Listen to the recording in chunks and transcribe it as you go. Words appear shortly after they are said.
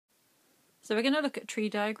So we're going to look at tree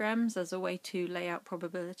diagrams as a way to lay out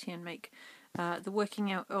probability and make the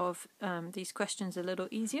working out of these questions a little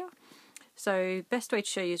easier. So best way to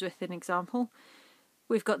show you is with an example.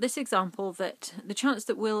 We've got this example that the chance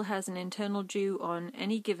that Will has an internal due on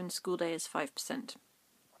any given school day is 5%.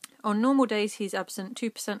 On normal days he's absent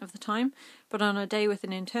 2% of the time, but on a day with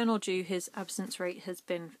an internal due his absence rate has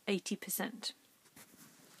been 80%.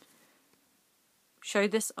 Show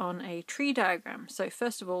this on a tree diagram. So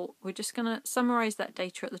first of all, we're just going to summarize that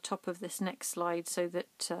data at the top of this next slide so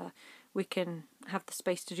that we can have the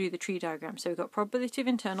space to do the tree diagram. So we've got probability of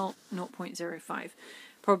internal 0.05.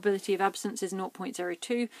 Probability of absence is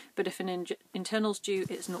 0.02, but if an internal's due,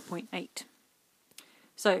 it's 0.8.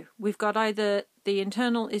 So we've got either the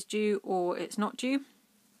internal is due or it's not due.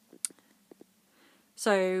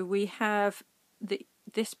 So we have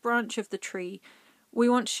this branch of the tree. We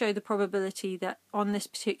want to show the probability that on this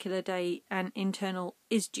particular day an internal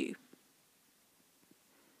is due.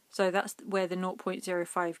 So that's where the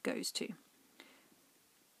 0.05 goes to.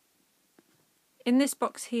 In this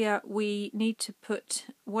box here we need to put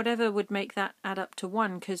whatever would make that add up to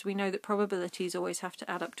 1, because we know that probabilities always have to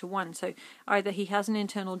add up to 1. So either he has an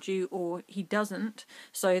internal due or he doesn't,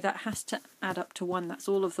 so that has to add up to 1. That's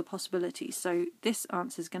all of the possibilities. So this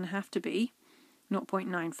answer is going to have to be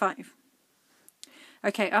 0.95.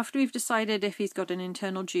 Okay, after we've decided if he's got an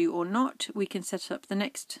internal due or not, we can set up the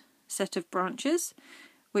next set of branches,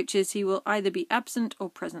 which is he will either be absent or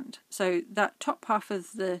present. So that top half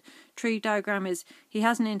of the tree diagram is he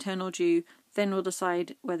has an internal due, then we'll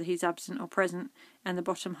decide whether he's absent or present, and the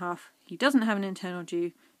bottom half he doesn't have an internal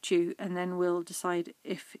due, and then we'll decide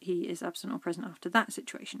if he is absent or present after that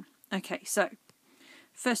situation. Okay, so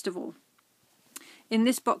first of all, in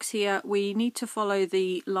this box here, we need to follow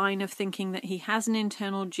the line of thinking that he has an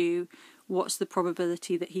internal due. What's the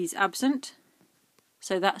probability that he's absent?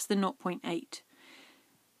 So that's the 0.8.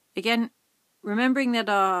 Again, remembering that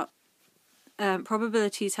our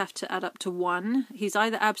probabilities have to add up to 1. He's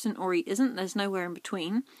either absent or he isn't. There's nowhere in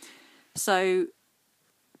between. So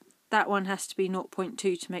that one has to be 0.2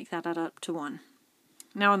 to make that add up to 1.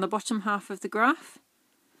 Now on the bottom half of the graph,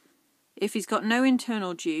 if he's got no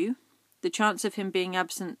internal due, the chance of him being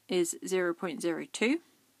absent is 0.02.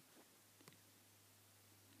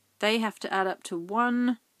 They have to add up to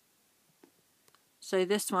 1. So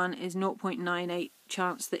this one is 0.98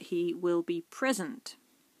 chance that he will be present.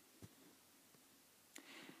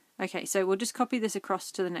 Okay, so we'll just copy this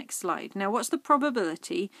across to the next slide. Now what's the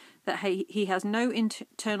probability that he has no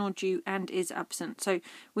internal due and is absent? So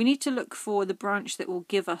we need to look for the branch that will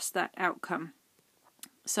give us that outcome.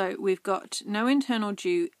 So we've got no internal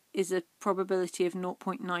due is a probability of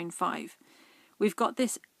 0.95. We've got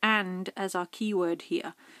this "and" as our keyword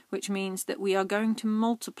here, which means that we are going to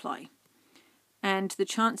multiply. And the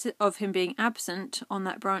chance of him being absent on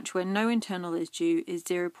that branch where no internal is due is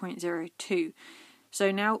 0.02.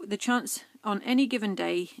 So now the chance on any given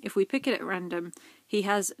day, if we pick it at random, he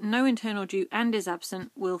has no internal due and is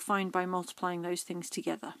absent, we'll find by multiplying those things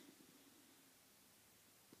together.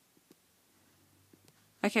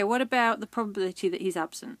 Okay, what about the probability that he's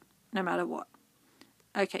absent, no matter what?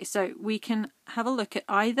 Okay, so we can have a look at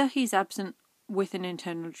either he's absent with an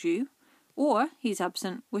internal due, or he's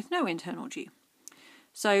absent with no internal due.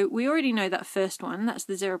 So we already know that first one, that's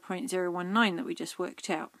the 0.019 that we just worked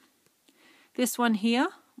out. This one here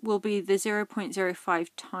will be the 0.05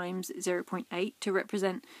 times 0.8 to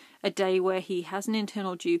represent a day where he has an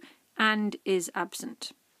internal due and is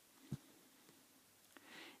absent.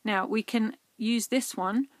 Now we can use this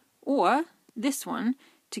one or this one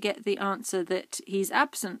to get the answer that he's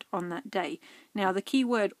absent on that day. Now the key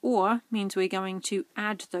word "or" means we're going to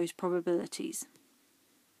add those probabilities.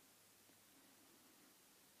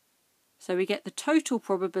 So we get the total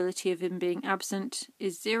probability of him being absent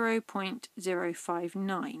is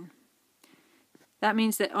 0.059. That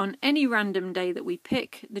means that on any random day that we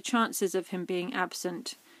pick, the chances of him being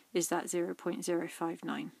absent is that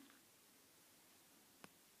 0.059.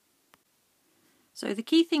 So the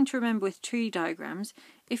key thing to remember with tree diagrams,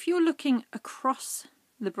 if you're looking across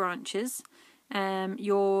the branches,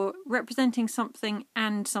 you're representing something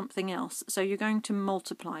and something else, so you're going to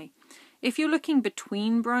multiply. If you're looking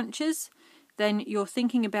between branches, then you're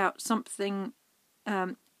thinking about something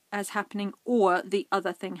as happening or the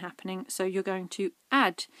other thing happening, so you're going to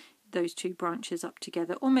add those two branches up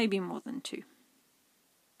together, or maybe more than two.